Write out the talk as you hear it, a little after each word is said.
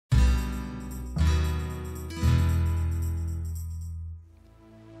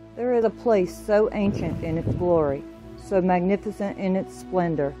There is a place so ancient in its glory, so magnificent in its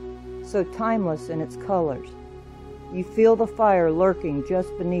splendor, so timeless in its colors. You feel the fire lurking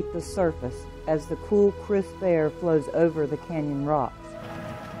just beneath the surface as the cool, crisp air flows over the canyon rocks.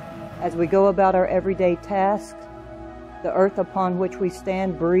 As we go about our everyday tasks, the earth upon which we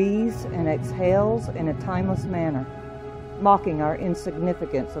stand breathes and exhales in a timeless manner, mocking our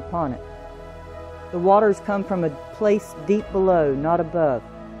insignificance upon it. The waters come from a place deep below, not above.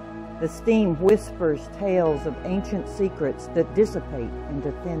 The steam whispers tales of ancient secrets that dissipate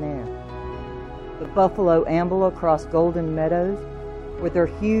into thin air. The buffalo amble across golden meadows, with their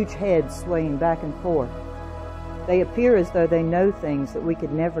huge heads swaying back and forth. They appear as though they know things that we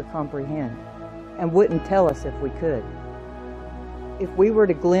could never comprehend, and wouldn't tell us if we could. If we were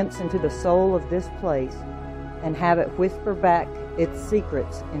to glimpse into the soul of this place, and have it whisper back its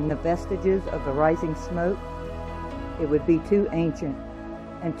secrets in the vestiges of the rising smoke, it would be too ancient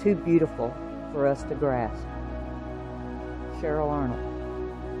and too beautiful for us to grasp. Cheryll Arnold.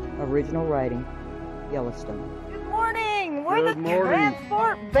 Original writing, Yellowstone. Good morning! We're the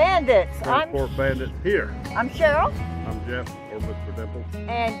Transport Bandits. Transport Bandits here. I'm Cheryl. I'm Jeff, or Mr. Dimple.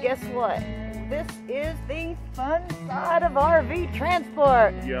 And guess what? This is the fun side of RV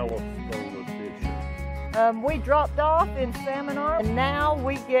transport. Yellowstone edition. We dropped off in Salmon Arm, and now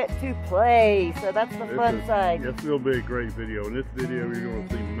we get to play. So that's the fun side. It's going to be a great video. In this video, you're going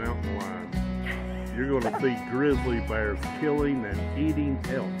to see mountain lions. You're going to see grizzly bears killing and eating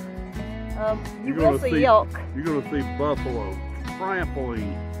elk. You will see elk. You're going to see buffalo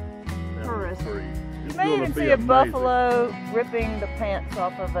trampling tourists. trees. You may even see a buffalo ripping the pants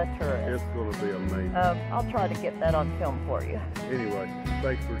off of a tourist. It's going to be amazing. I'll try to get that on film for you. Anyway,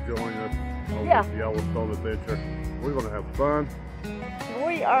 thanks for joining us on this Yellowstone adventure. We're going to have fun.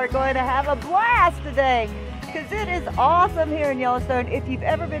 We are going to have a blast today because it is awesome here in Yellowstone. If you've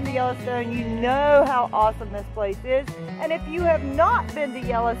ever been to Yellowstone, you know how awesome this place is. And if you have not been to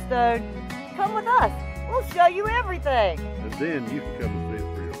Yellowstone, come with us. We'll show you everything. And then you can come and see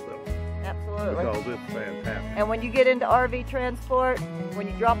it for yourself. Absolutely. Because it's fantastic. And when you get into RV transport, when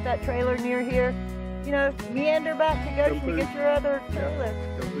you drop that trailer near here, you know, meander back to Goshen to get your other trailer.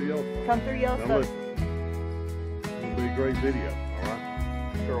 Come through Yellowstone. Come through Yellowstone. It'll be a great video, all right?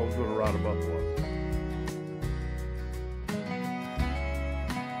 Cheryl's going to ride a buffalo.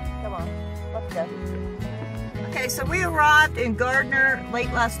 Come on, let's go. Okay, so we arrived in Gardner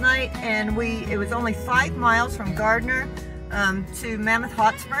late last night, and it was only 5 miles from Gardner to Mammoth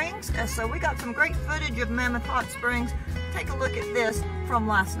Hot Springs. So we got some great footage of Mammoth Hot Springs. Take a look at this from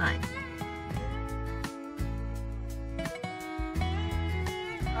last night.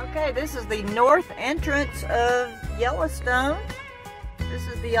 Okay, this is the north entrance of Yellowstone. This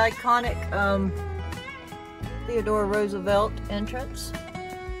is the iconic Theodore Roosevelt entrance.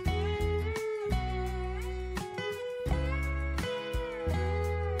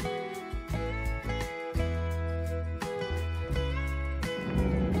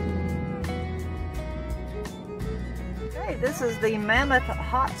 Okay, this is the Mammoth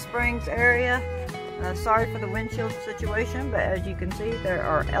Hot Springs area. Sorry for the windshield situation, but as you can see, there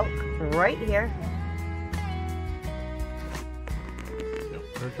are elk right here.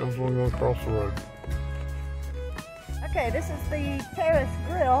 There comes one going across the road. Okay, this is the Terrace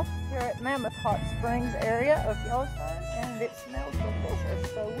Grill here at Mammoth Hot Springs area of Yellowstone, and it smells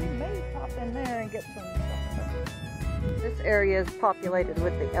delicious, so we may pop in there and get some stuff. This area is populated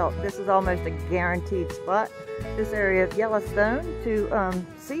with the elk. This is almost a guaranteed spot, this area of Yellowstone, to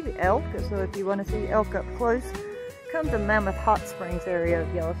see the elk. So if you want to see elk up close, come to Mammoth Hot Springs area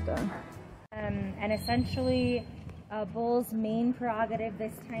of Yellowstone. And essentially, a bull's main prerogative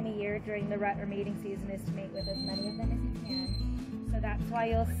this time of year during the rut or mating season is to mate with as many of them as he can. So that's why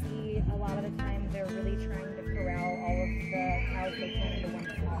you'll see a lot of the time they're really trying to corral all of the cows they can into one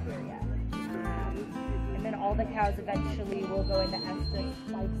small area. And then all the cows eventually will go into estrus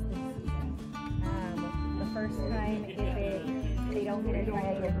twice this season. The first time, if they don't get an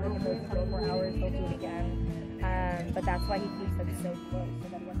egg within those 24 hours, they'll do it again. But that's why he keeps them so close, so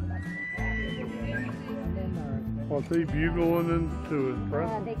that when the What's he bugling into his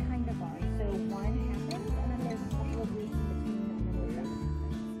presence? they kind of are. So one happens, and then there's a couple of weeks between, and then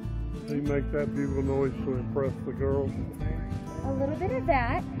the other. Does he make that bugle noise to impress the girls? A little bit of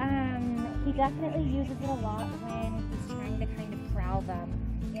that. He definitely uses it a lot when he's trying to kind of corral them.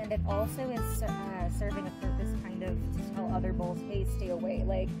 And it also is serving a purpose kind of to tell other bulls, hey, stay away.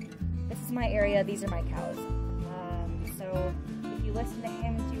 Like, this is my area, these are my cows. So if you listen to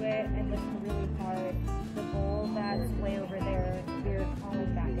him do it and listen really hard, the bull that's way over there, we're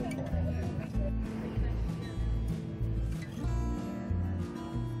calling back and forth.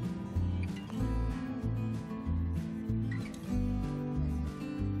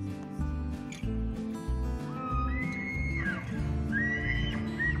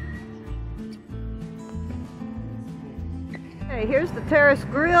 Okay, here's the terrace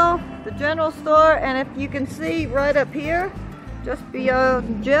grill, the general store, and if you can see right up here, just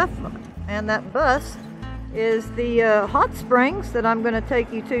beyond Jeff and that bus, is the hot springs that I'm going to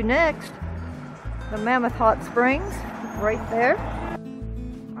take you to next. The Mammoth Hot Springs, right there.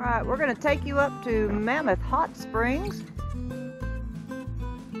 All right, we're going to take you up to Mammoth Hot Springs.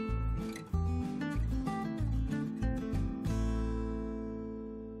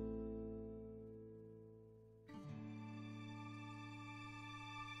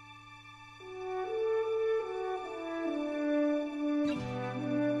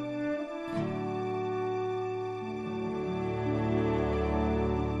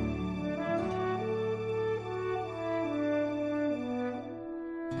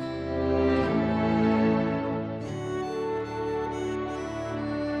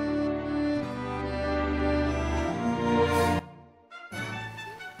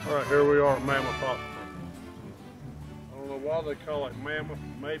 Alright, here we are at Mammoth Hot Springs. I don't know why they call it Mammoth.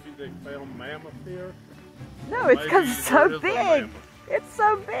 Maybe they found Mammoth here. No, it's because it's so big. It's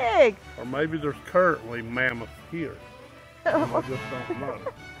so big. Or maybe there's currently Mammoth here. I just don't know.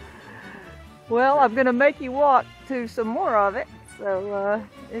 Well, I'm going to make you walk to some more of it. So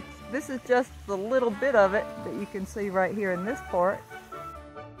this is just the little bit of it that you can see right here in this part.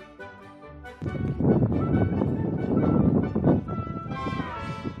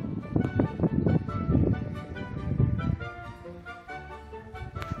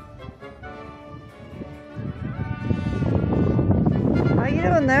 How you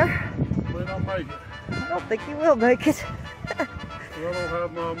doing there? We don't make it. I don't think you will make it. I don't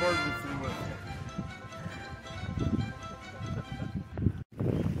have my emergency with me.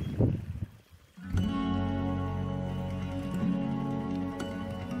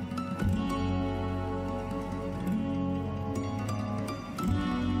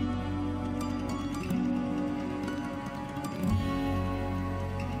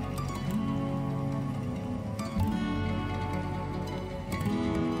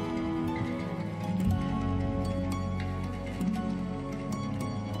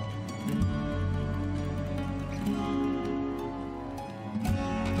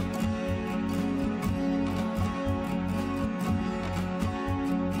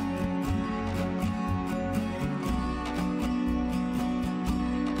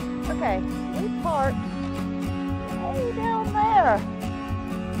 Okay, we parked way down there.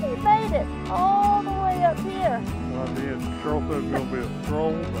 We made it all the way up here. Well, I did. Cheryl said it's going to be a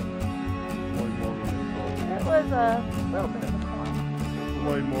stroll, but way more than a stroll. It was a little bit of a climb.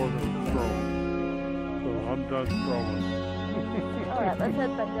 Way more than a stroll. So I'm done strolling. All right, let's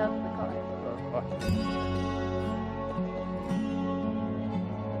head back down to the car.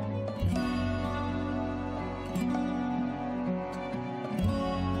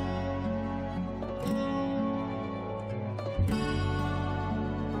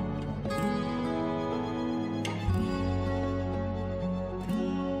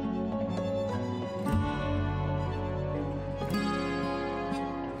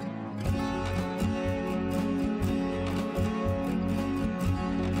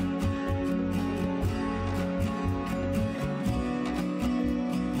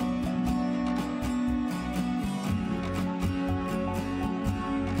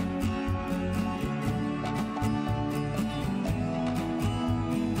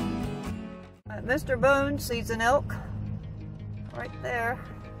 Mr. Boone sees an elk right there.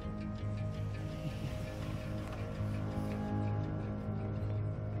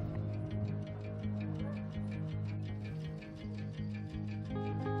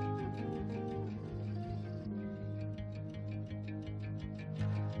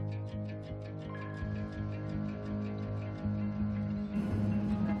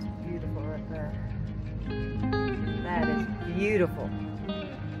 That's beautiful right there. That is beautiful.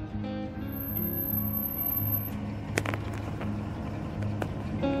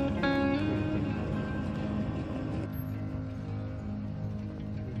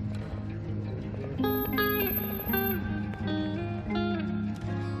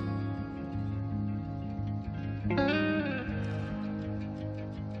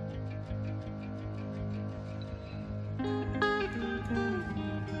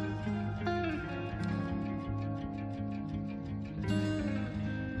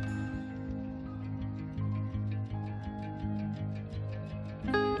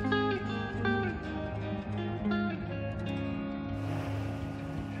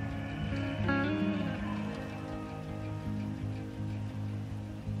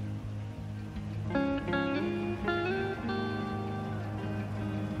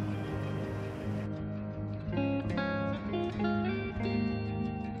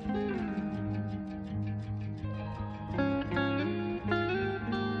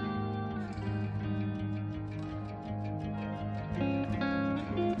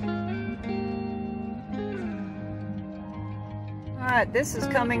 right, this is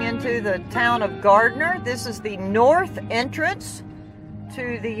coming into the town of Gardner. This is the north entrance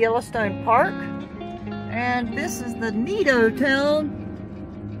to the Yellowstone Park. And this is the neato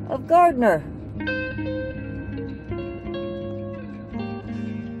town of Gardner.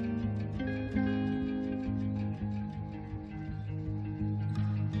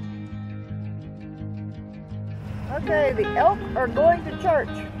 Okay, the elk are going to church.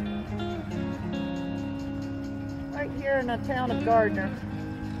 Right here in the town of Gardner.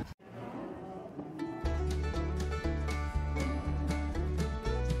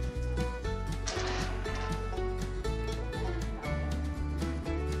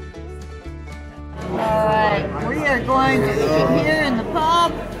 Alright, we are going to eat here in the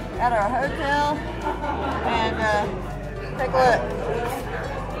pub at our hotel and take a look.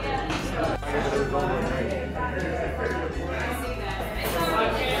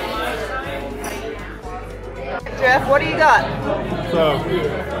 Jeff, what do you got? So,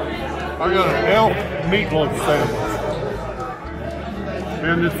 I got an elk meatloaf sandwich.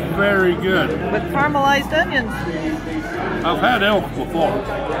 And it's very good. With caramelized onions. I've had elk before.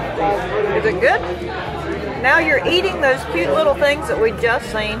 Is it good? Now you're eating those cute little things that we just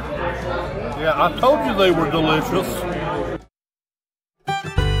seen. Yeah, I told you they were delicious.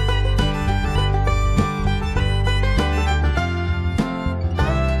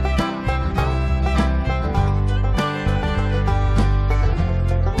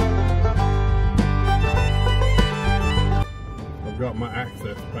 Got my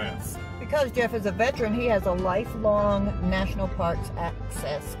access pass. Because Jeff is a veteran, he has a lifelong National Parks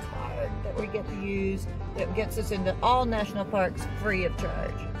access card that we get to use that gets us into all national parks free of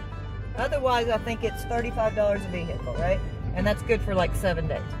charge. Otherwise, I think it's $35 a vehicle, right? And that's good for like 7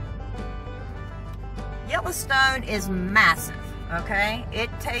 days. Yellowstone is massive, okay?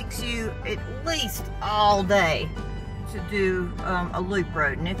 It takes you at least all day to do a loop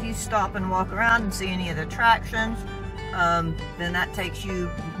road. And if you stop and walk around and see any of the attractions, then that takes you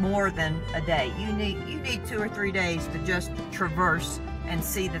more than a day. You need 2 or 3 days to just traverse and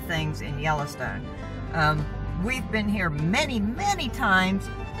see the things in Yellowstone. We've been here many, many times,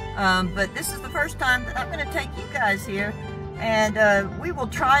 but this is the first time that I'm going to take you guys here, and we will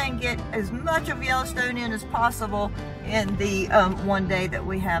try and get as much of Yellowstone in as possible in the 1 day that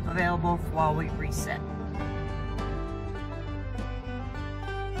we have available while we reset.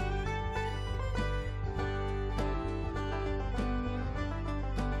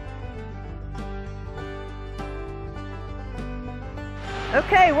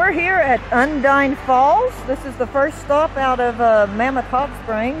 Okay, we're here at Undine Falls. This is the first stop out of Mammoth Hot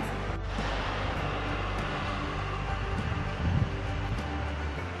Springs.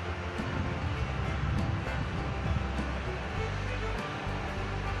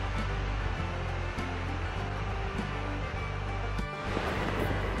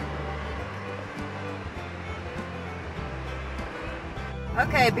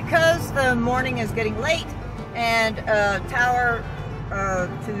 Okay, because the morning is getting late and Tower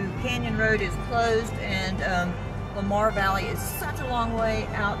to Canyon Road is closed, and Lamar Valley is such a long way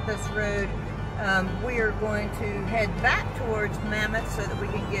out this road, we are going to head back towards Mammoth so that we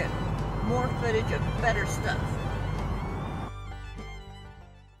can get more footage of better stuff.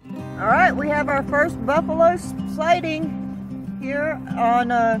 Alright, we have our first buffalo sighting here on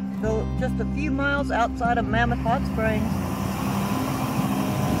just a few miles outside of Mammoth Hot Springs.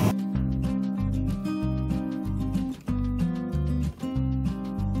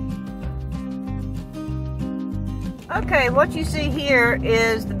 Okay, what you see here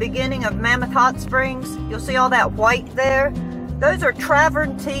is the beginning of Mammoth Hot Springs. You'll see all that white there. Those are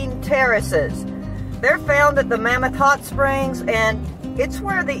travertine terraces. They're found at the Mammoth Hot Springs, and it's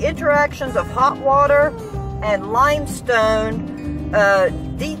where the interactions of hot water and limestone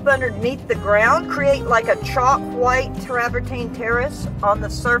deep underneath the ground create like a chalk white travertine terrace on the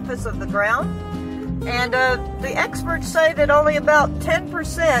surface of the ground. And the experts say that only about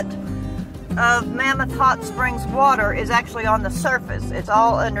 10% of Mammoth Hot Springs water is actually on the surface. It's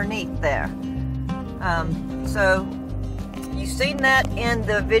all underneath there. So you've seen that in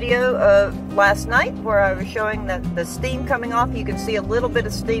the video of last night where I was showing the steam coming off. You can see a little bit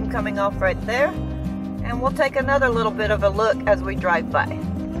of steam coming off right there. And we'll take another little bit of a look as we drive by.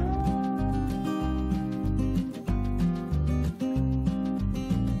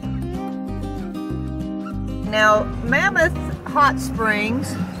 Now, Mammoth Hot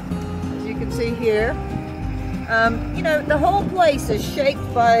Springs, you can see here, you know, the whole place is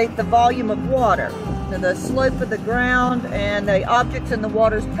shaped by the volume of water, the slope of the ground, and the objects in the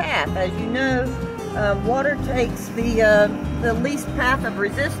water's path. As you know, water takes the least path of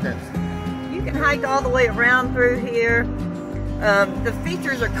resistance. You can hike all the way around through here. The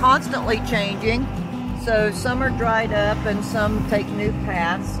features are constantly changing, so some are dried up and some take new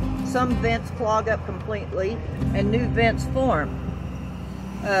paths. Some vents clog up completely and new vents form.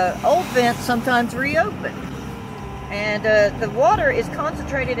 Old vents sometimes reopen. And the water is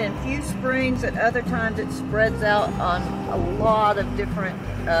concentrated in few springs. At other times it spreads out on a lot of different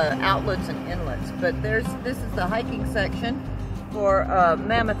outlets and inlets. But this is the hiking section for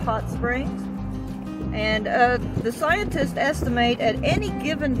Mammoth Hot Springs. And the scientists estimate at any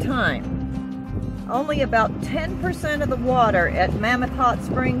given time, only about 10% of the water at Mammoth Hot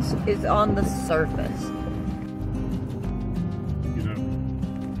Springs is on the surface. You know,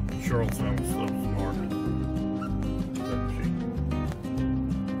 Cheryl sounds so smart, doesn't she?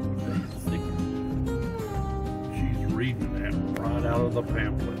 She's reading that right out of the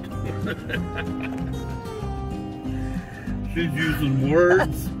pamphlet. She's using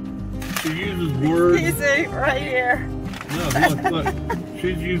words. She uses words. You see, right here. No, look.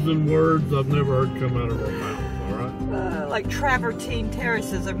 She's using words I've never heard come out of her mouth, all right? Like travertine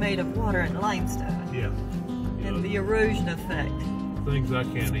terraces are made of water and limestone. Yeah. And the erosion effect. Things I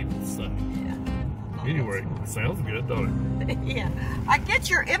can't even say. Yeah. Anyway, it sounds good, don't it? Yeah. I get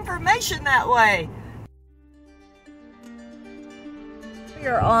your information that way. We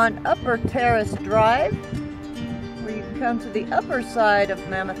are on Upper Terrace Drive, where you can come to the upper side of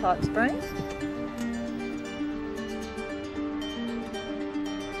Mammoth Hot Springs.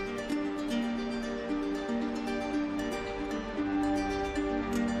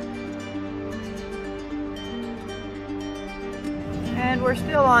 And we're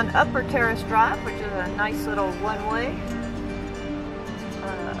still on Upper Terrace Drive, which is a nice little one-way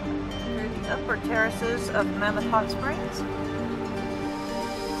through the upper terraces of Mammoth Hot Springs.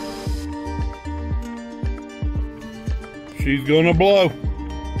 She's gonna blow.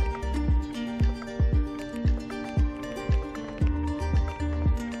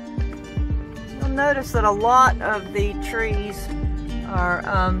 You'll notice that a lot of the trees are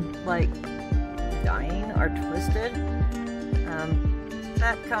like dying or twisted.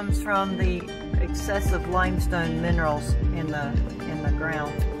 That comes from the excessive limestone minerals in the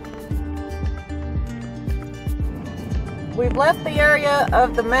ground. We've left the area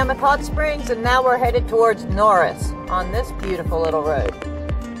of the Mammoth Hot Springs and now we're headed towards Norris on this beautiful little road.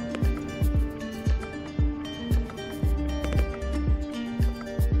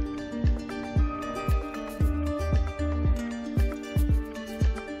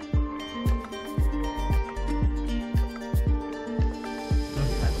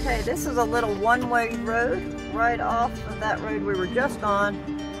 Okay, this is a little one-way road right off of that road we were just on,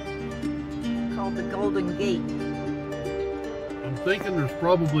 called the Golden Gate. I'm thinking there's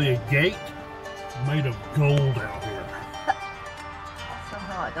probably a gate made of gold out here.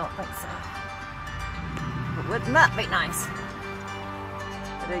 Somehow I don't think so. But wouldn't that be nice?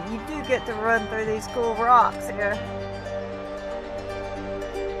 But you do get to run through these cool rocks here.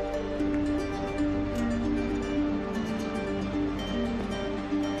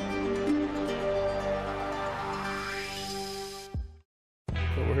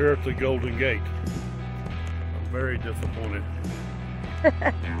 We're here at the Golden Gate. I'm very disappointed.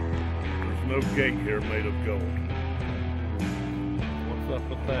 There's no gate here made of gold. What's up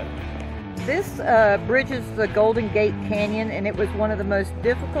with that? This bridges the Golden Gate Canyon, and it was one of the most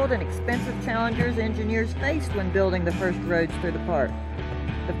difficult and expensive challenges engineers faced when building the first roads through the park.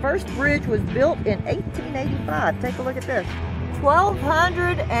 The first bridge was built in 1885. Take a look at this.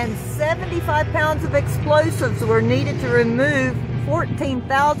 1,275 pounds of explosives were needed to remove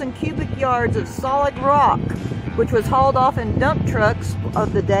 14,000 cubic yards of solid rock, which was hauled off in dump trucks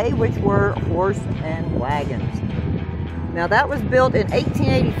of the day, which were horse and wagons. Now that was built in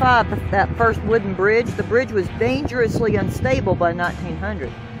 1885, that first wooden bridge. The bridge was dangerously unstable by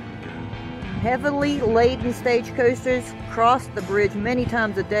 1900. Heavily laden stagecoasters crossed the bridge many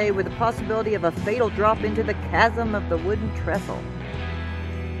times a day with the possibility of a fatal drop into the chasm of the wooden trestle.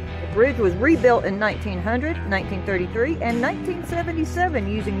 The bridge was rebuilt in 1900, 1933, and 1977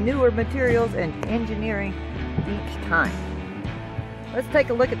 using newer materials and engineering each time. Let's take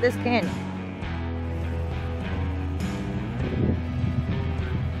a look at this canyon.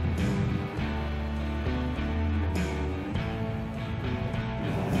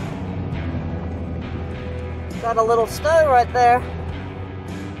 Got a little snow right there.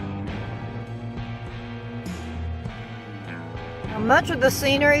 Now, much of the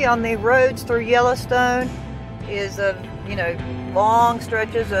scenery on the roads through Yellowstone is of, long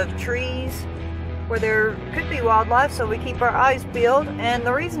stretches of trees where there could be wildlife, so we keep our eyes peeled. And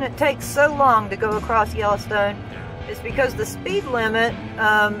the reason it takes so long to go across Yellowstone is because the speed limit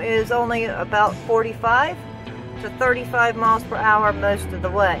is only about 45. to 35 miles per hour most of the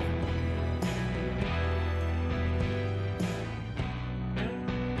way.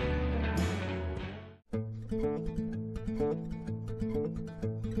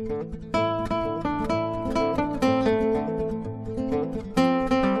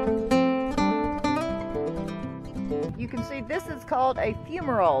 You can see this is called a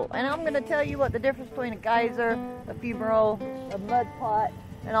fumerole, and I'm going to tell you what the difference between a geyser, a fumerole, a mud pot,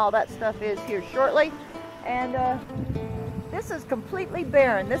 and all that stuff is here shortly. And this is completely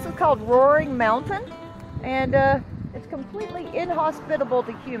barren. This is called Roaring Mountain, and it's completely inhospitable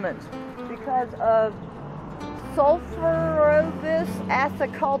to humans because of Sulfurovus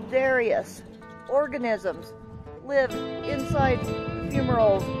acicaldarius organisms live inside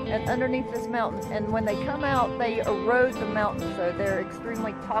fumeroles and underneath this mountain, and when they come out they erode the mountain, so they're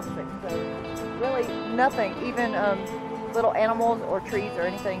extremely toxic. So really nothing, even little animals or trees or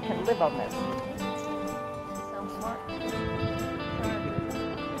anything, can live on this. Sounds smart?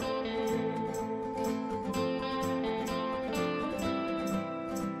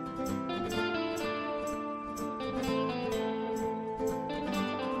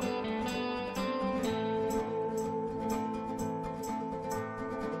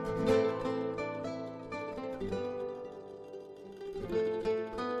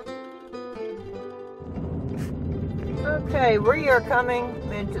 Okay, we are coming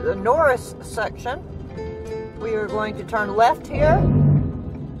into the Norris section. We are going to turn left here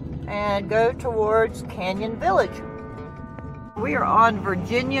and go towards Canyon Village. We are on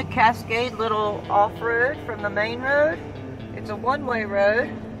Virginia Cascade, little off-road from the main road. It's a one-way road.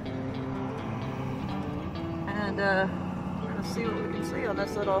 And let's see what we can see on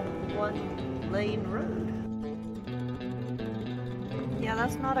this little one-lane road. Yeah,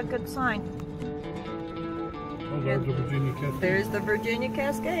 that's not a good sign. Oh, there's the Virginia Cascades. There's the Virginia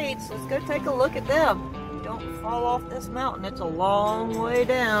Cascades. Let's go take a look at them. Don't fall off this mountain. It's a long way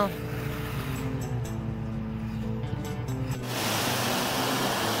down.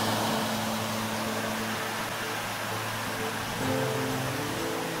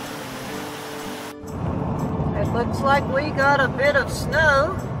 It looks like we got a bit of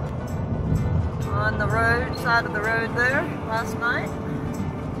snow on the road, side of the road there last night.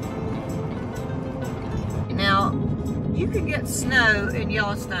 Now, you can get snow in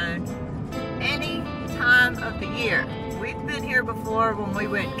Yellowstone any time of the year. We've been here before when we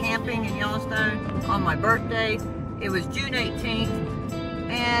went camping in Yellowstone on my birthday. It was June 18th,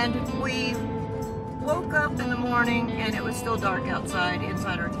 and we woke up in the morning and it was still dark outside,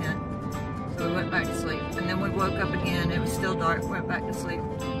 inside our tent. So we went back to sleep, and then we woke up again, it was still dark, went back to sleep.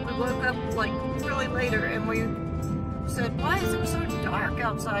 We woke up like really later and we said, why is it so dark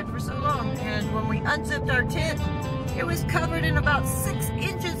outside for so long? And when we unzipped our tent, it was covered in about 6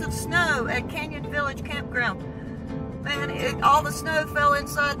 inches of snow at Canyon Village Campground. Man, all the snow fell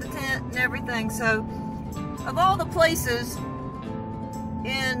inside the tent and everything. So, of all the places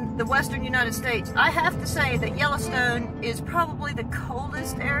in the western United States, I have to say that Yellowstone is probably the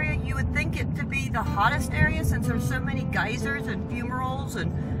coldest area. You would think it to be the hottest area since there's so many geysers and fumeroles,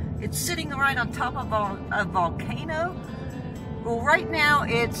 and it's sitting right on top of a volcano. Well, right now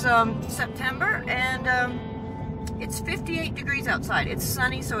it's September, and it's 58 degrees outside. It's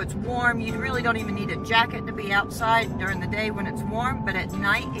sunny, so it's warm. You really don't even need a jacket to be outside during the day when it's warm, but at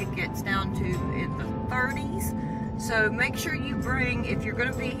night it gets down to in the 30s. So make sure you bring, if you're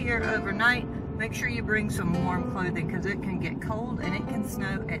going to be here overnight, make sure you bring some warm clothing, because it can get cold and it can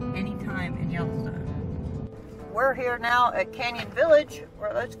snow at any time in Yellowstone. We're here now at Canyon Village.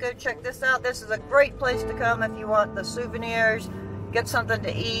 Let's go check this out. This is a great place to come if you want the souvenirs, get something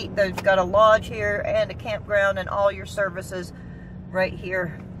to eat. They've got a lodge here and a campground and all your services right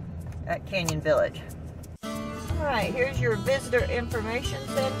here at Canyon Village. All right, here's your visitor information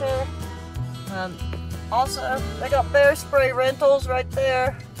center. Also, they got bear spray rentals right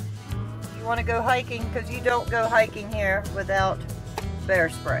there. If you want to go hiking, because you don't go hiking here without bear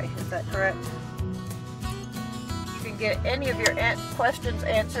spray. Is that correct? You can get any of your questions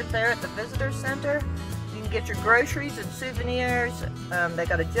answered there at the visitor center. You can get your groceries and souvenirs. They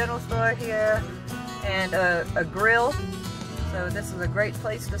got a general store here and a grill. So this is a great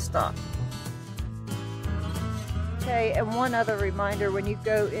place to stop. Okay, and one other reminder, when you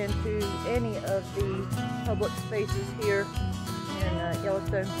go into any of the public spaces here in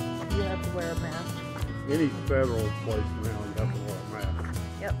Yellowstone, you have to wear a mask. Any federal place now, you have to wear a mask.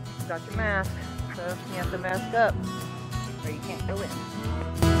 Yep, you got your mask, so you have to mask up or you can't go in.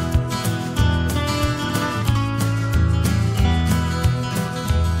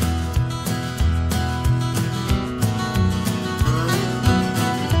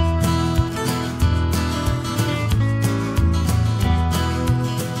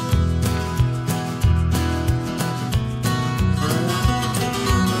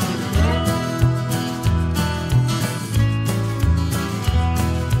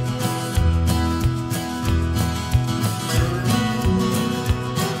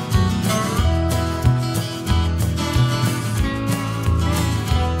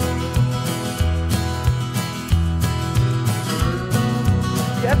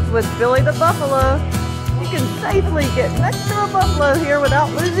 with Billy the Buffalo. You can safely get next to a buffalo here without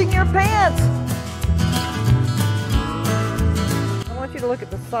losing your pants. I want you to look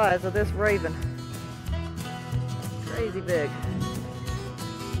at the size of this raven. Crazy big.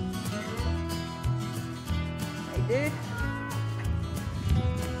 Hey, dude.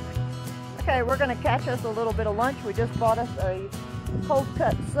 Okay, we're gonna catch us a little bit of lunch. We just bought us a cold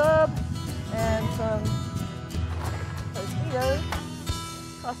cut sub and some Tostitos.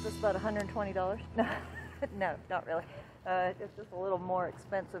 Cost us about $120. No, no, not really. It's just a little more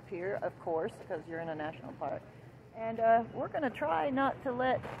expensive here, of course, because you're in a national park. And we're gonna try not to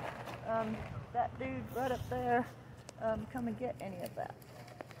let that dude right up there come and get any of that.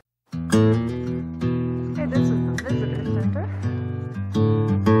 Okay, this is the visitor center.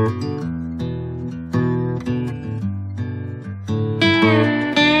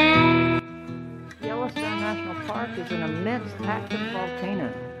 Yellowstone National Park is an immense active volcano,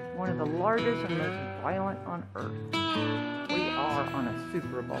 one of the largest and most violent on Earth. We are on a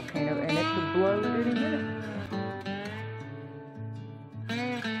super volcano and it could blow at any minute.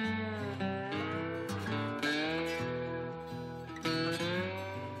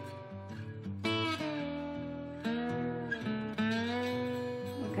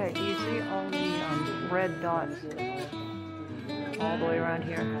 Okay, do you see all the red dots all the way around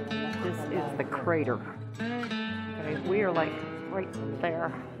here? This is the crater. Okay, we are like right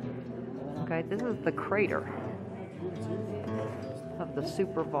there. Okay, this is the crater of the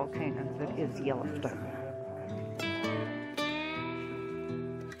super volcano that is Yellowstone.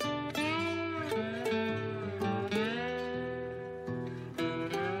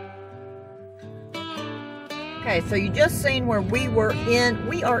 Okay, so you just seen where we are in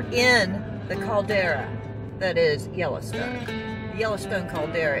the caldera that is Yellowstone. The Yellowstone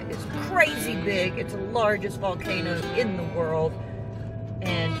caldera is crazy big. It's the largest volcano in the world,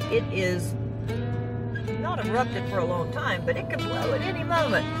 and it is not erupted for a long time, but it could blow at any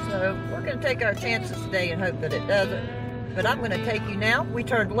moment. So we're going to take our chances today and hope that it doesn't. But I'm going to take you now. We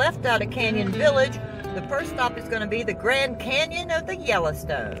turned left out of Canyon Village. The first stop is going to be the Grand Canyon of the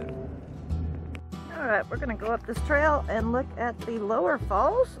Yellowstone. Alright, we're going to go up this trail and look at the lower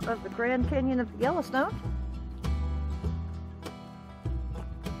falls of the Grand Canyon of the Yellowstone.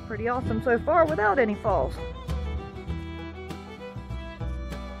 Pretty awesome so far without any falls.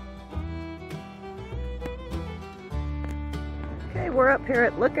 Okay, we're up here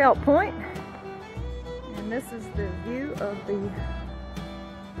at Lookout Point, and this is the view of the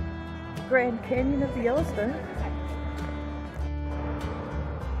Grand Canyon of the Yellowstone.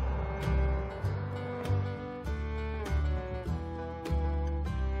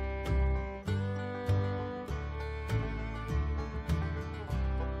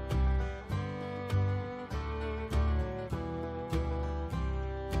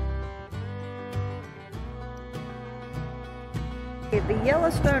 The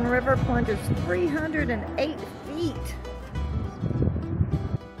Yellowstone River plunges 308 feet.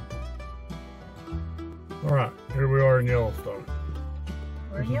 All right, here we are in Yellowstone.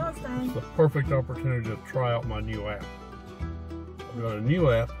 We're in Yellowstone. It's the perfect opportunity to try out my new app. I've got a new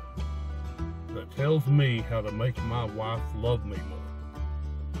app that tells me how to make my wife love me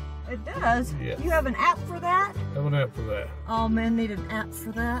more. It does? Yes. You have an app for that? I have an app for that. All men need an app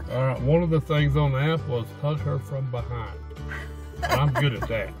for that. All right, one of the things on the app was hug her from behind. I'm good at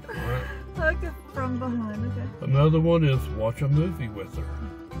that, all right? Hug her from behind, okay. Another one is watch a movie with her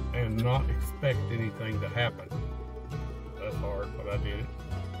and not expect anything to happen. That's hard, but I did it.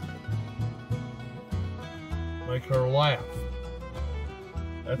 Make her laugh.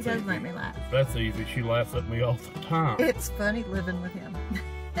 That's He does easy. make me laugh. That's easy. She laughs at me all the time. It's funny living with him.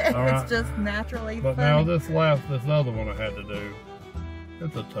 It's right. just naturally But funny. now this other one I had to do,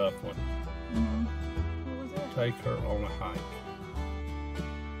 it's a tough one. What was it? Take her on a hike.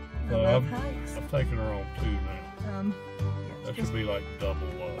 I love hikes. I've taken her on 2 now. Yeah, That just should be like double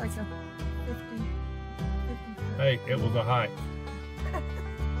like a 50. Hey, it was a hike.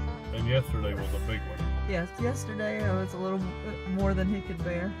 And yesterday was a big one. Yes, yesterday I was a little bit more than he could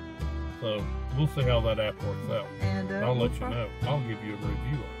bear. So we'll see how that app works out. And I'll let you know. I'll give you a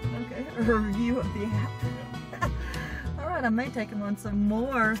review of it. Okay, a review of the app. All right, I may take him on some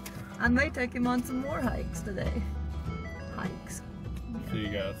more. I may take him on some more hikes today. Hikes. See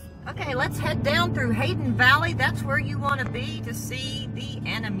you guys. Okay, let's head down through Hayden Valley. That's where you want to be to see the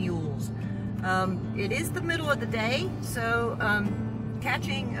animules. It is the middle of the day, so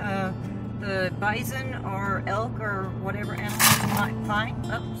catching the bison or elk or whatever animal you might find,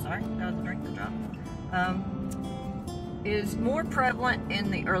 oh, sorry, that was a drink that dropped, is more prevalent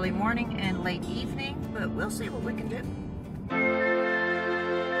in the early morning and late evening, but we'll see what we can do.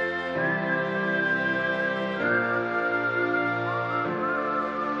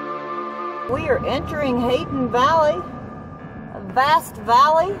 We are entering Hayden Valley, a vast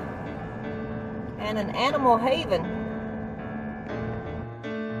valley and an animal haven.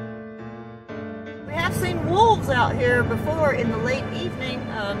 We have seen wolves out here before in the late evening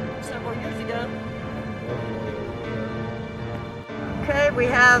several years ago. Okay, we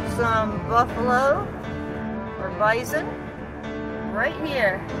have some buffalo or bison right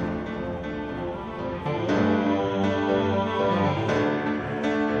here.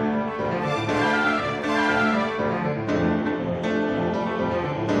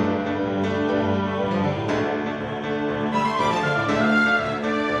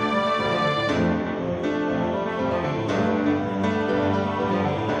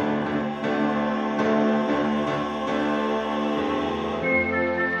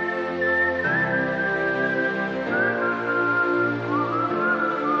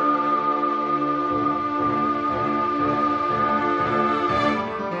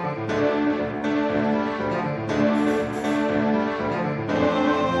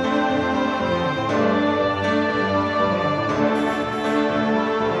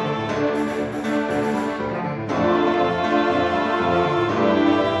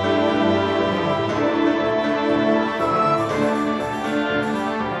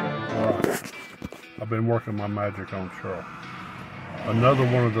 Been working my magic on Cheryl. Another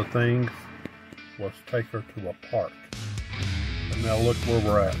one of the things was take her to a park. And now look where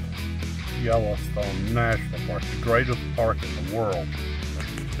we're at. Yellowstone National Park, the greatest park in the world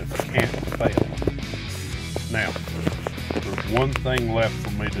that can't fail. Now, there's one thing left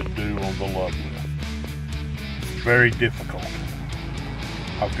for me to do on the love list. It's very difficult.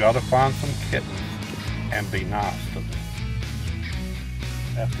 I've got to find some kittens and be nice to them.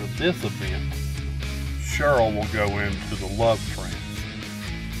 After this event, Cheryl will go into the love trance,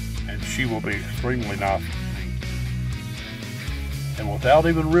 and she will be extremely nice to me. And without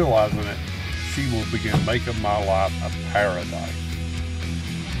even realizing it, she will begin making my life a paradise.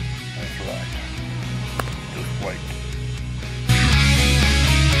 That's right. Just wait.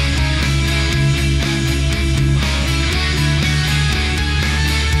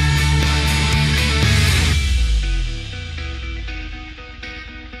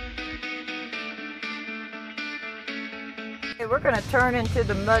 We're going to turn into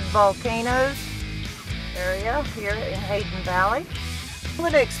the mud volcanoes area here in Hayden Valley. I'm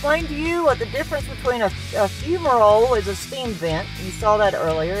going to explain to you what the difference between a fumerole is. A steam vent. You saw that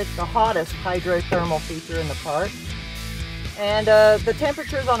earlier. It's the hottest hydrothermal feature in the park. And the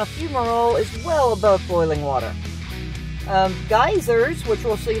temperatures on a fumerole is well above boiling water. Geysers, which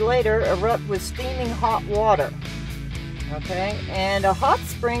we'll see later, erupt with steaming hot water. Okay, and hot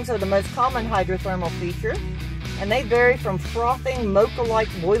springs are the most common hydrothermal feature. And they vary from frothing, mocha-like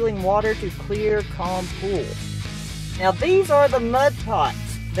boiling water to clear, calm pools. Now these are the mud pots.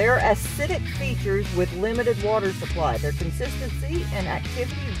 They're acidic features with limited water supply. Their consistency and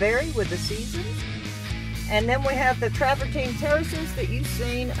activity vary with the seasons. And then we have the travertine terraces that you've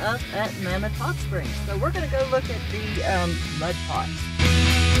seen up at Mammoth Hot Springs. So we're going to go look at the mud pots.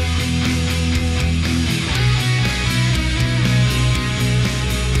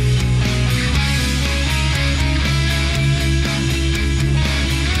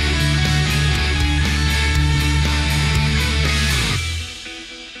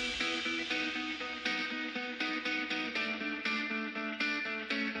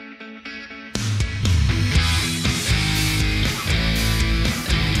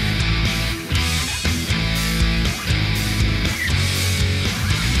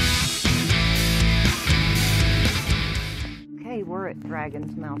 We're at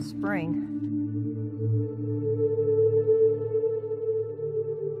Dragon's Mouth Spring.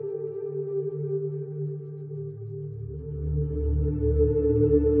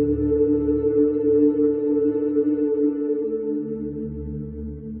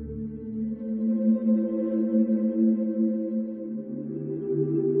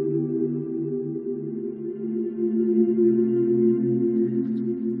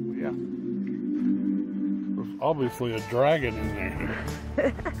 Obviously a dragon in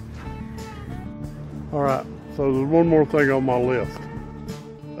there. Alright, so there's one more thing on my list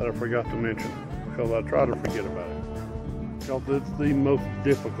that I forgot to mention, because I try to forget about it. Because it's the most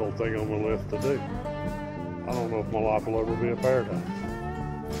difficult thing on the list to do. I don't know if my life will ever be a paradise.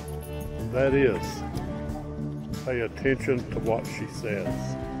 That is, pay attention to what she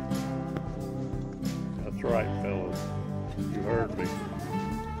says. That's right, fellas. You heard me.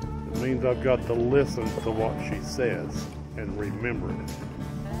 It means I've got to listen to what she says and remember it.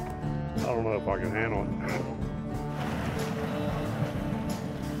 I don't know if I can handle it.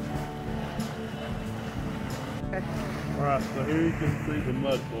 Alright, so here you can see the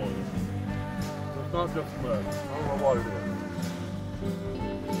mud boiler. It's not just mud. I don't know what it is.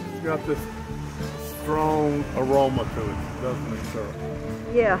 It's got this strong aroma to it, doesn't it, Cheryl?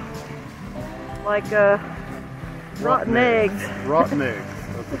 Yeah, like rotten eggs. Rotten eggs.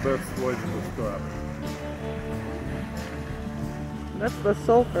 That's the best way to describe it. That's the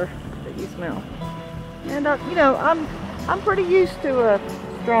sulfur that you smell. And you know, I'm pretty used to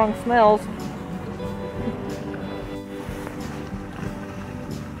strong smells.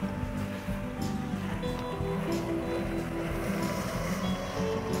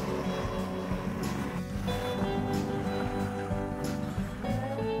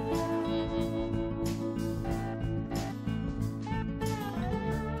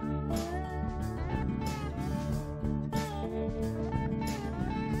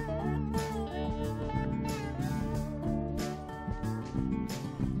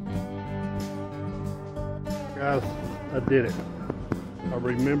 Guys, I did it. I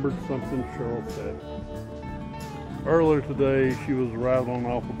remembered something Cheryl said. Earlier today, she was rattling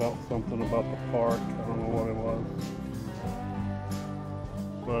off about something about the park. I don't know what it was.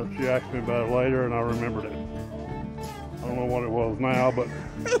 But she asked me about it later and I remembered it. I don't know what it was now, but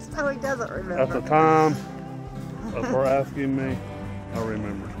So he doesn't remember. at the time of her asking me, I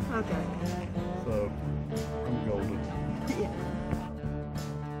remembered. Okay. So, I'm golden. Yeah.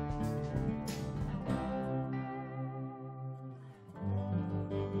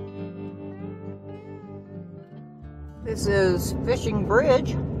 This is Fishing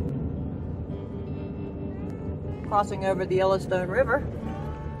Bridge, crossing over the Yellowstone River.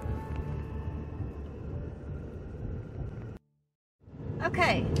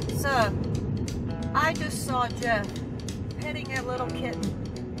 Okay, so I just saw Jeff petting a little kitten,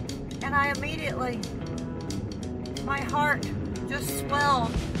 and I immediately, my heart just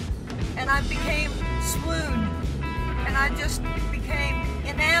swelled, and I became swooned, and I just became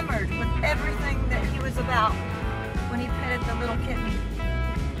enamored with everything that he was about when he petted the little kitten,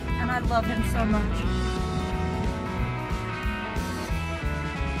 and I love him so much.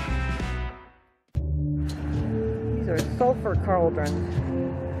 These are sulfur cauldrons.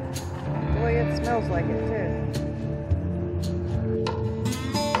 Boy, it smells like it too.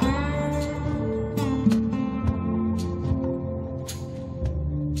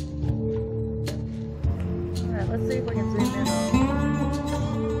 All right, let's see if we can zoom in on it.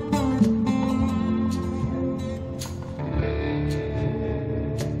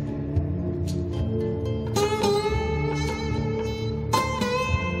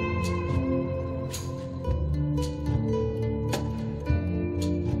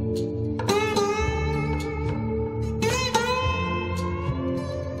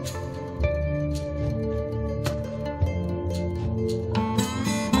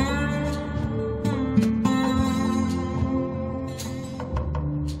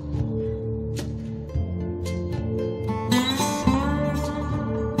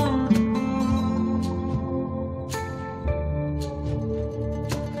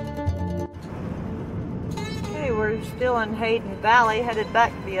 We're still in Hayden Valley, headed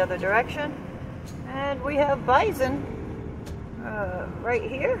back the other direction, and we have bison right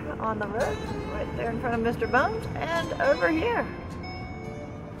here on the road, right there in front of Mr. Bones, and over here.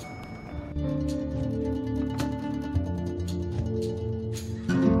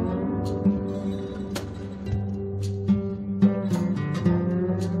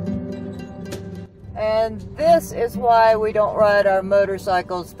 And this is why we don't ride our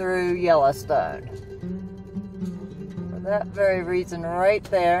motorcycles through Yellowstone. That very reason right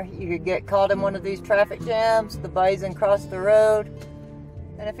there. You could get caught in one of these traffic jams, the bison cross the road,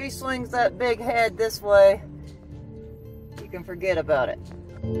 and if he swings that big head this way, you can forget about it.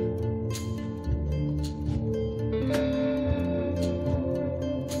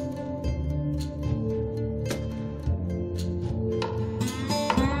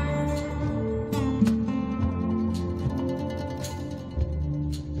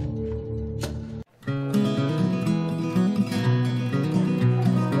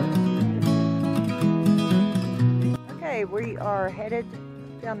 We are headed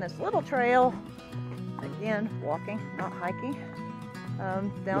down this little trail, again walking, not hiking,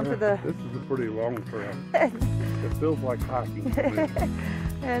 down to the... This is a pretty long trail. It feels like hiking to me.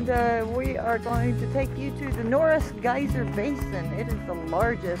 And we are going to take you to the Norris Geyser Basin. It is the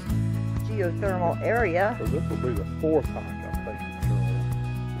largest geothermal area. So this will be the fourth hike, I think, Cheryl.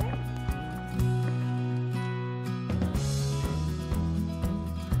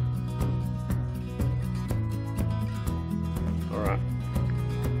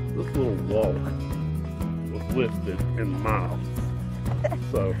 This little walk was listed in miles,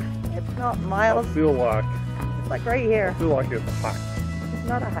 so it's not miles. I feel like it's like right here. I feel like it's a hike. It's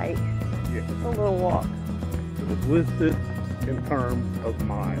not a hike. Yes. It's a little walk. It is listed in terms of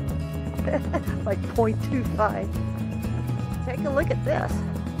miles. Like 0.25. Take a look at this.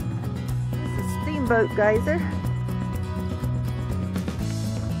 This is Steamboat Geyser.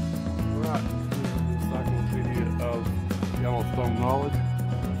 Right. Encyclopedia of Yellowstone knowledge.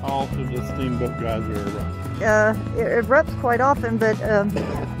 How often does Steamboat Geyser erupt? It erupts quite often, but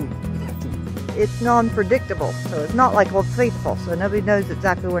it's non-predictable. So it's not like Old Faithful, so nobody knows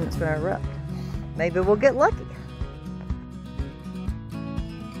exactly when it's going to erupt. Maybe we'll get lucky.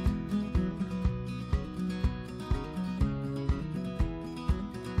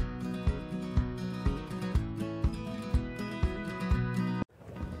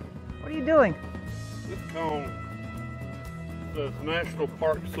 What are you doing? This cone says National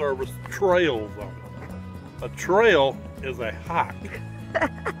Park Service trails on it. A trail is a hike.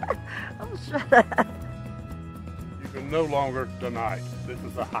 Oh, shut up. You can no longer deny it. This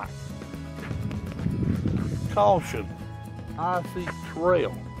is a hike. Caution, I see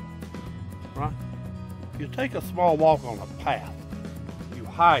trail. Right? You take a small walk on a path. You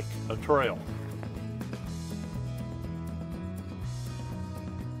hike a trail.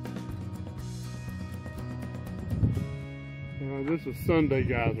 This is Sunday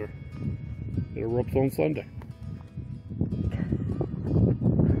Geyser. It erupts on Sunday.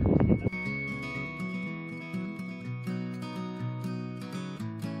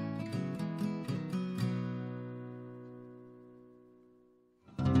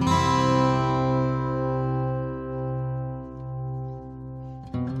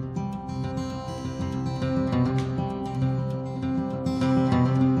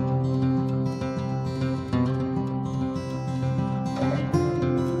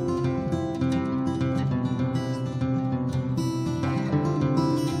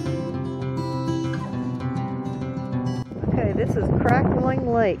 This is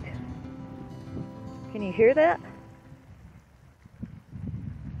Crackling Lake. Can you hear that?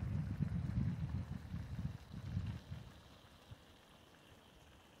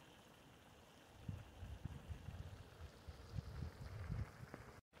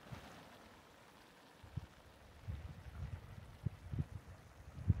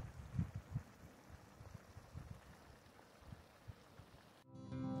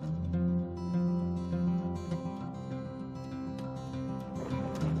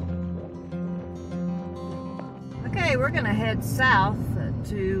 Okay, we're going to head south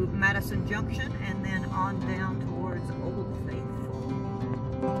to Madison Junction and then on down towards Old Faithful.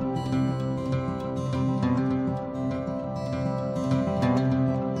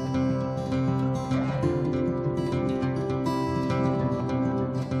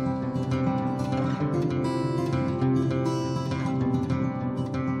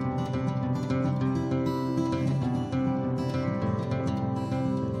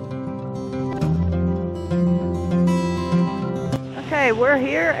 Okay, we're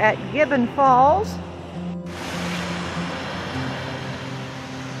here at Gibbon Falls.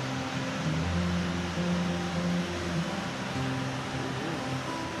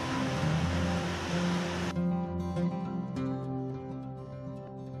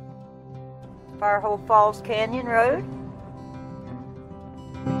 Firehole Falls Canyon Road.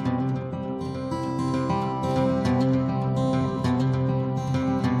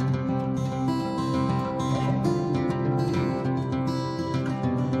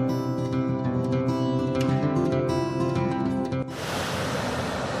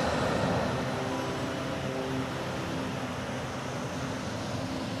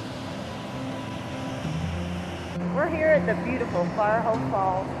 We're here at the beautiful Firehole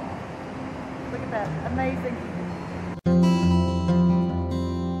Falls. Look at that, amazing.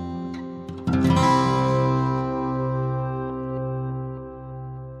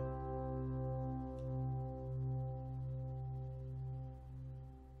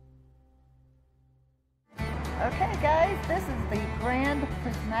 Okay guys, this is the Grand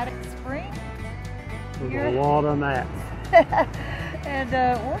Prismatic Spring. There's a lot of that. And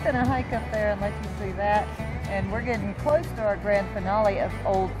we're going to hike up there and let you see that. And we're getting close to our grand finale of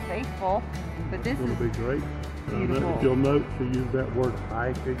Old Faithful. But this is going to be great. beautiful. If you'll note, to use that word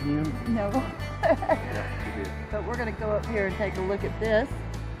hike again. No. Yeah, you did. But we're going to go up here and take a look at this.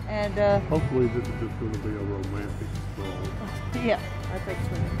 And Hopefully this is just going to be a romantic stroll. yeah, I think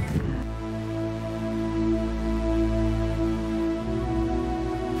so.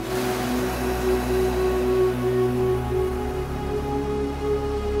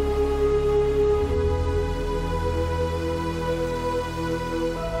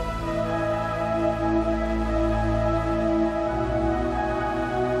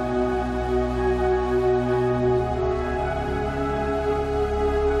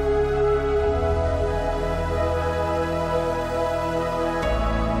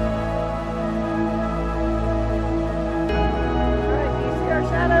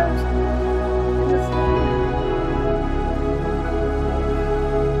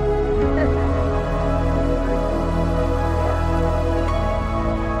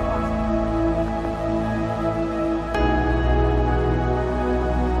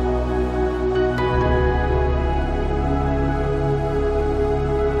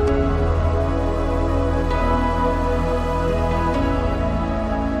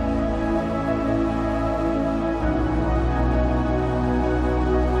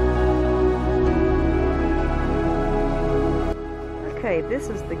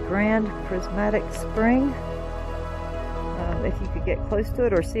 is the Grand Prismatic Spring. If you could get close to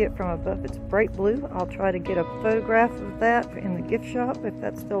it or see it from above, it's bright blue. I'll try to get a photograph of that in the gift shop if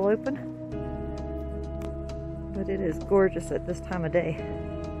that's still open. But it is gorgeous at this time of day.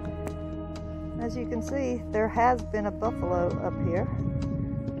 As you can see, there has been a buffalo up here.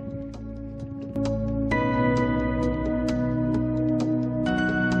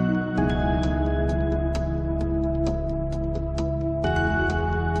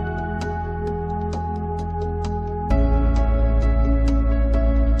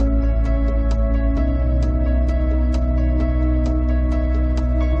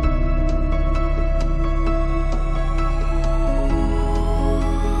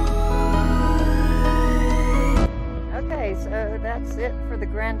 That's it for the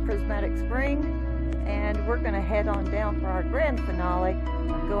Grand Prismatic Spring, and we're going to head on down for our grand finale,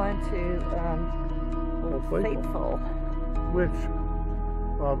 going to Old Faithful. Which,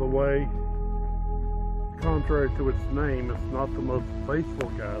 by the way, contrary to its name, it's not the most faithful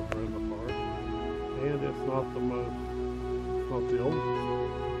geyser in the park, and it's not the oldest.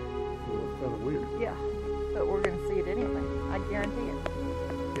 So it's kind of weird. Yeah, but we're going to see it anyway. I guarantee it.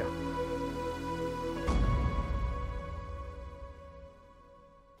 Yeah.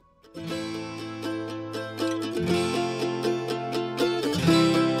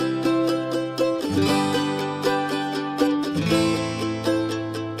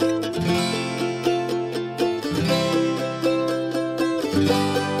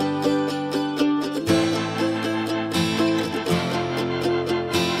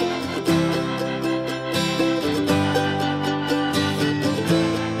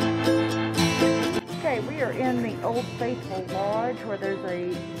 Old Faithful Lodge, where there's a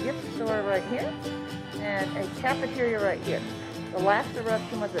gift store right here and a cafeteria right here. The last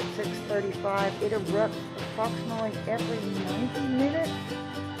eruption was at 6:35. It erupts approximately every 90 minutes.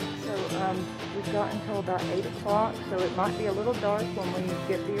 So we've got until about 8 o'clock, so it might be a little dark when we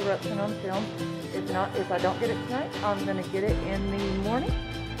get the eruption on film. If not, if I don't get it tonight, I'm going to get it in the morning,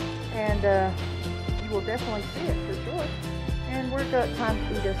 and you will definitely see it for sure. And we've got time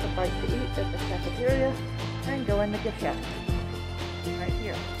to eat us a bite to eat at the cafeteria and go in the gift shop right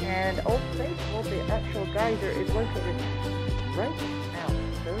here. And Old Faithful, the actual geyser, is located right out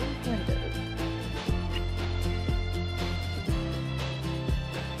those windows.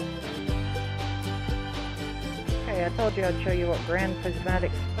 Okay, I told you I'd show you what Grand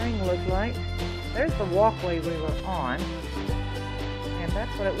Prismatic Spring looks like. There's the walkway we were on, and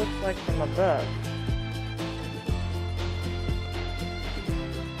that's what it looks like from above.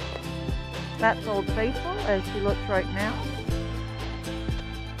 That's Old Faithful as she looks right now.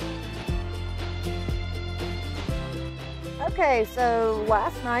 Okay, so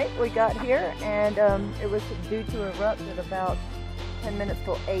last night we got here, and it was due to erupt at about 10 minutes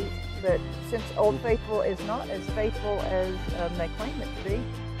till 8. But since Old Faithful is not as faithful as they claim it to be,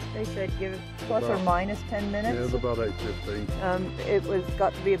 they said give plus or minus 10 minutes. Yeah, it was about 8:15. It was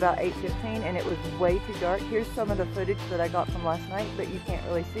got to be about 8:15, and it was way too dark. Here's some of the footage that I got from last night, but you can't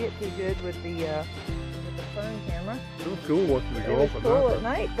really see it too good with the phone camera. It was cool watching it go off at night. It was cool at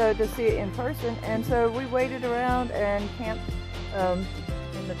night, though, to see it in person. And so we waited around and camped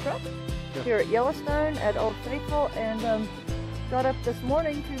in the truck here at Yellowstone at Old Faithful, and got up this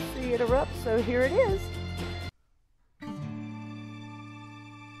morning to see it erupt. So here it is.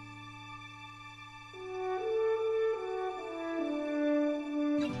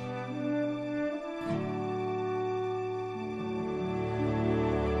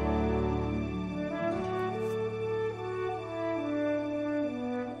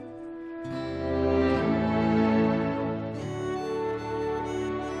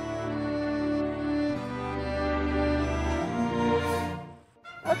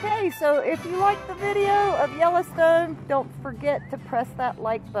 Okay, so if you like the video of Yellowstone, don't forget to press that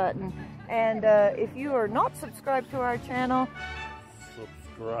like button. And if you are not subscribed to our channel,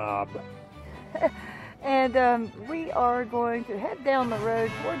 subscribe. And we are going to head down the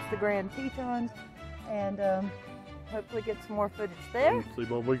road towards the Grand Tetons and hopefully get some more footage there. Let's see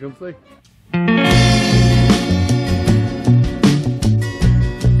what we can see.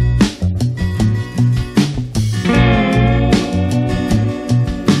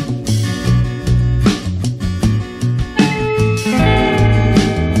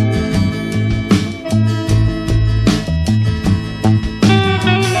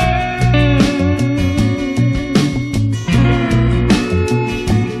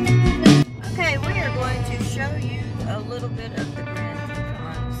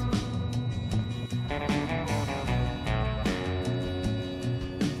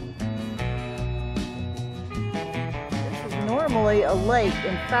 lake.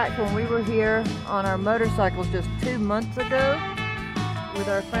 In fact, when we were here on our motorcycles just 2 months ago with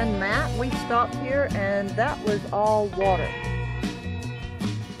our friend Matt, we stopped here and that was all water.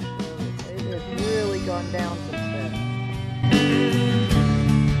 So it has really gone down since then.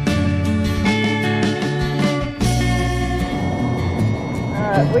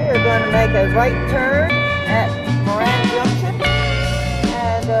 Alright, we are going to make a right turn at Moran Junction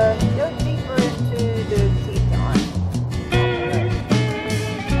and go deeper into the Teton.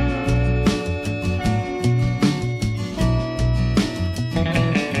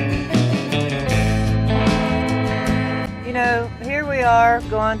 You know, here we are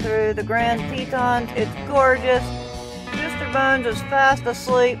going through the Grand Tetons. It's gorgeous. Mr. Bones is fast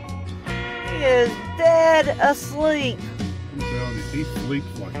asleep. He is dead asleep. I'm telling you, he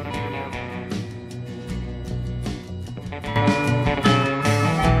sleeps like that.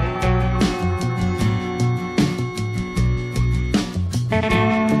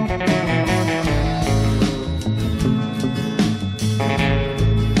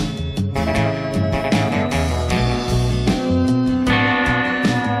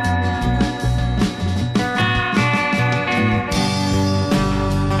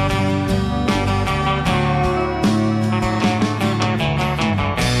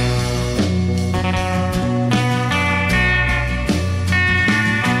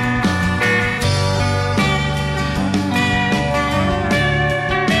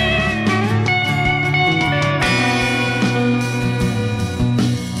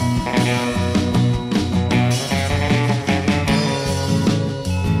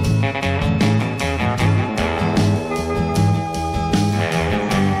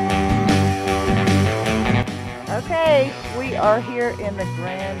 We are here in the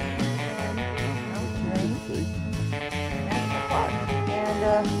Grand National Park, and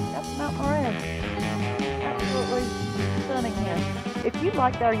that's Mount Moran. Absolutely stunning here. If you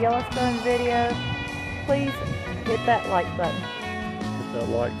liked our Yellowstone video, please hit that like button. Hit that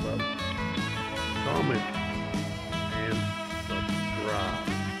like button, comment, and subscribe.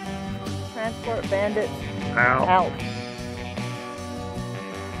 Transport Bandits Out. out.